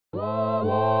So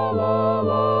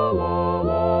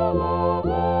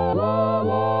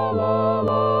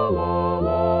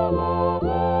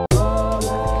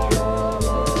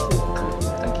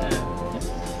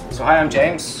hi, I'm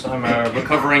James. I'm a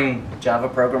recovering Java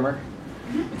programmer.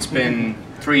 It's been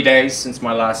 3 days since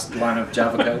my last line of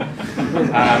Java code.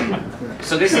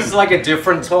 So this is like a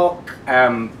different talk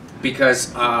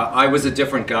because I was a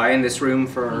different guy in this room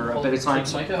for a bit of time.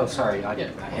 Oh, sorry, I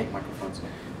hate microphones.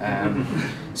 I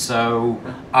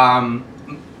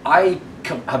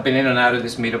have been in and out of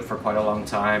this meetup for quite a long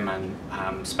time and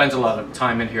spent a lot of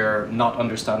time in here not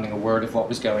understanding a word of what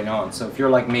was going on. So if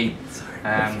you're like me, if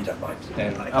you don't mind,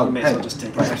 then you may as well just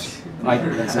take it.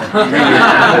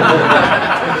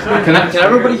 Can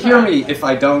everybody hear me? If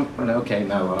I don't, okay,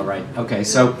 no, all right, okay.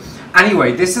 So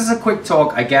anyway, this is a quick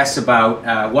talk, I guess,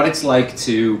 about what it's like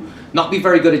to not be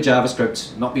very good at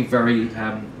JavaScript, not be very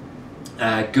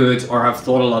good or have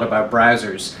thought a lot about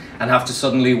browsers, and have to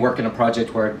suddenly work in a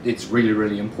project where it's really,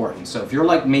 really important. So if you're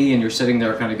like me and you're sitting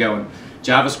there kind of going,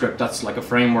 JavaScript, that's like a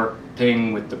framework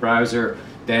thing with the browser,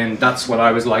 then that's what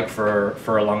I was like for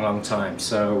a long, long time.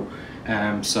 So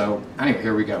anyway,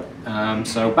 here we go.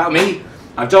 So about me,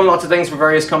 I've done lots of things for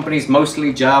various companies,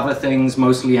 mostly Java things,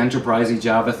 mostly enterprisey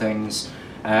Java things.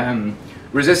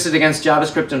 Resisted against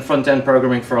JavaScript and front-end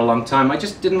programming for a long time. I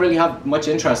just didn't really have much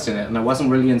interest in it, and I wasn't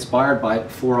really inspired by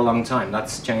it for a long time.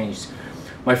 That's changed.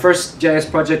 My first JS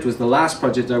project was the last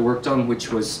project I worked on,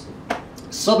 which was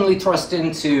suddenly thrust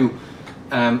into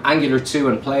Angular 2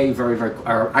 and play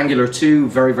Angular 2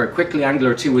 very, very quickly.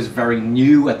 Angular 2 was very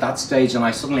new at that stage, and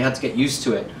I suddenly had to get used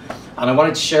to it. And I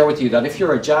wanted to share with you that if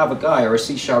you're a Java guy or a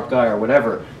C# guy or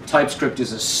whatever, TypeScript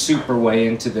is a super way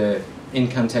into the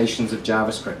incantations of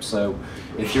JavaScript. So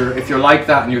if you're like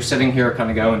that and you're sitting here kind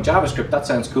of going, JavaScript, that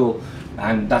sounds cool,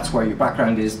 and that's where your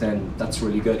background is, then that's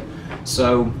really good.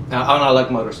 So and I like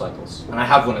motorcycles, and I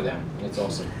have one of them, and it's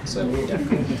awesome. So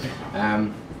yeah.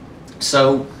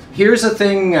 So here's a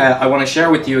thing I want to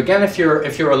share with you. Again, if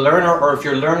you're a learner or if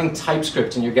you're learning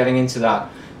TypeScript and you're getting into that,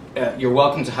 you're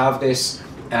welcome to have this.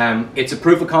 It's a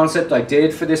proof of concept I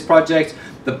did for this project.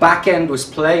 The back end was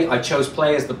Play. I chose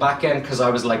Play as the back end because I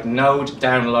was like, Node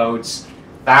downloads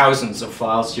thousands of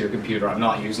files to your computer. I'm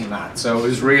not using that. So it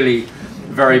was really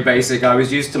very basic. I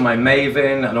was used to my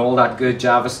Maven and all that good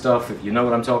Java stuff, if you know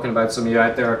what I'm talking about, some of you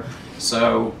out there.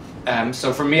 So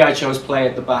for me, I chose Play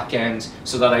at the back end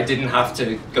so that I didn't have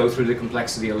to go through the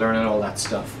complexity of learning all that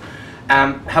stuff.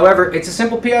 However, it's a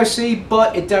simple POC,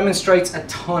 but it demonstrates a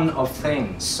ton of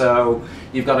things. So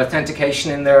you've got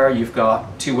authentication in there, you've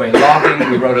got two-way logging.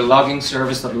 We wrote a logging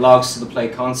service that logs to the Play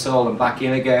console and back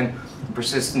in again,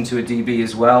 persistent to a DB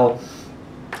as well.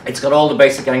 It's got all the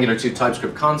basic Angular 2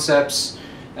 TypeScript concepts.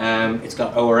 It's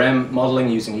got ORM modeling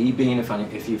using ebean,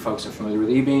 if you folks are familiar with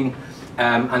ebean.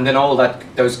 And then all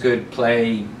those good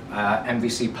Play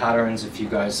MVC patterns, if you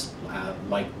guys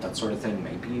like that sort of thing.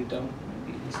 Maybe you don't.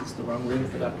 Maybe this is the wrong room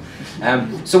for that.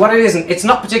 So what it is, it's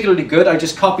not particularly good. I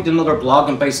just copied another blog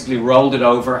and basically rolled it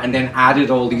over and then added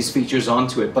all these features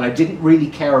onto it. But I didn't really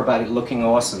care about it looking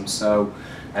awesome. So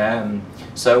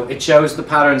it shows the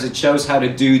patterns. It shows how to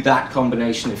do that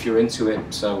combination if you're into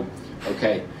it. So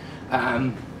okay.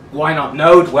 Why not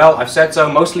Node? Well, I've said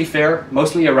so. Mostly fear,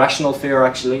 mostly irrational fear,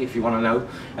 actually, if you want to know.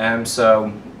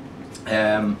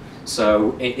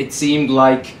 So it seemed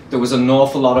like there was an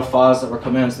awful lot of files that were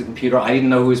coming onto the computer. I didn't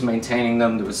know who was maintaining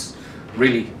them. There was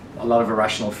really a lot of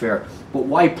irrational fear. But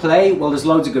why Play? Well, there's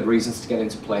loads of good reasons to get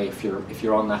into Play if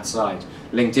you're on that side.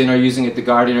 LinkedIn are using it, The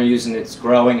Guardian are using it. It's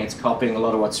growing. It's copying a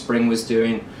lot of what Spring was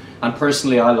doing. And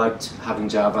personally, I liked having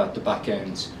Java at the back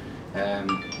end.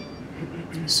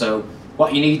 So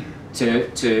what you need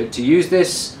to use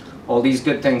this, all these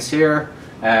good things here.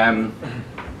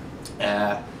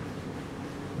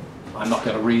 I'm not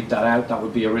going to read that out. That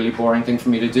would be a really boring thing for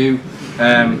me to do.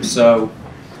 And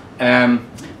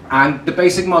the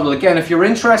basic model, again, if you're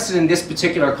interested in this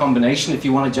particular combination, if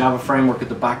you want a Java framework at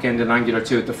the back end and Angular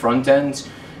 2 at the front end,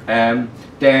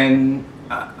 then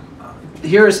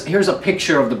here's a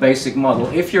picture of the basic model.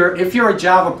 If you're a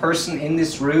Java person in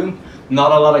this room,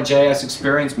 not a lot of JS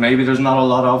experience, maybe there's not a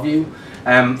lot of you.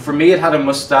 For me, it had a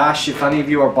mustache. If any of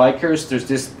you are bikers, there's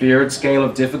this beard scale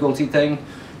of difficulty thing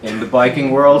in the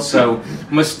biking world. So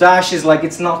mustache is like,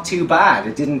 it's not too bad.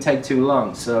 It didn't take too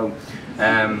long. So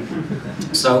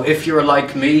if you're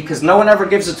like me, because no one ever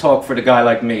gives a talk for the guy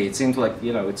like me. It seems like,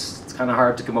 you know, it's kind of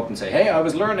hard to come up and say, hey, I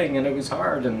was learning and it was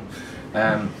hard.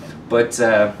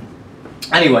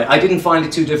 Anyway, I didn't find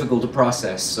it too difficult to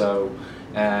process.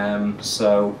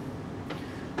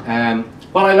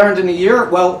 What I learned in a year,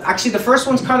 well, actually the first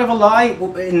one's kind of a lie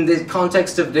in the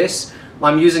context of this,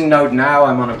 I'm using Node now.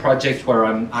 I'm on a project where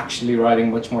I'm actually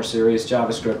writing much more serious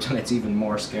JavaScript, and it's even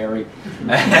more scary.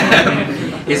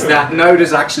 Is that Node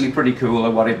is actually pretty cool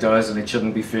at what it does, and it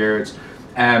shouldn't be feared.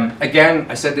 Again,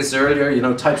 I said this earlier, you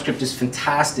know, TypeScript is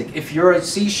fantastic. If you're a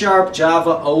C#,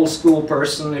 Java, old school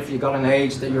person, if you've got an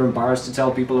age that you're embarrassed to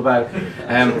tell people about,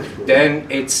 then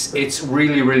it's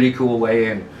really, really cool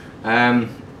way in.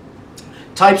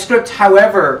 TypeScript,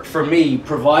 however, for me,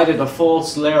 provided a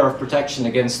false layer of protection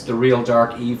against the real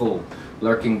dark evil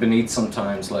lurking beneath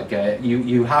sometimes. Like,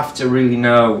 you have to really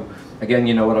know, again,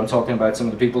 you know what I'm talking about, some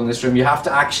of the people in this room, you have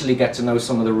to actually get to know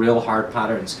some of the real hard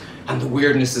patterns and the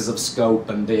weirdnesses of scope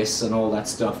and this and all that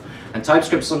stuff. And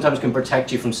TypeScript sometimes can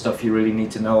protect you from stuff you really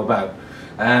need to know about.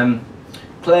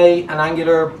 Play and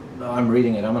Angular, oh, I'm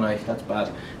reading it, haven't I? That's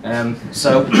bad.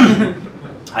 So,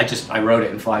 I wrote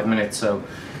it in 5 minutes, so.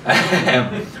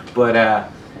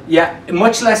 Yeah,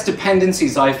 much less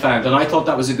dependencies I found, and I thought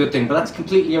that was a good thing, but that's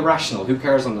completely irrational. Who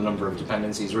cares on the number of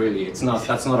dependencies, really? It's not,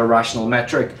 that's not a rational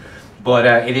metric, but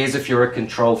it is if you're a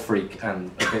control freak,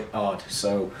 and a bit odd.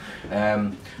 So,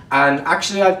 and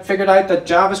actually I figured out that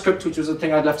JavaScript, which was the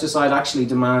thing I'd left aside, actually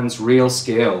demands real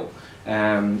skill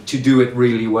to do it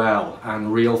really well,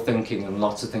 and real thinking, and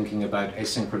lots of thinking about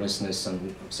asynchronousness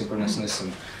and synchronousness,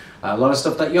 and a lot of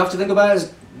stuff that you have to think about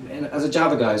as a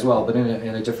Java guy as well, but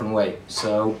in a different way.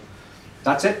 So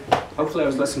that's it. Hopefully I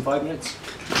was less than 5 minutes.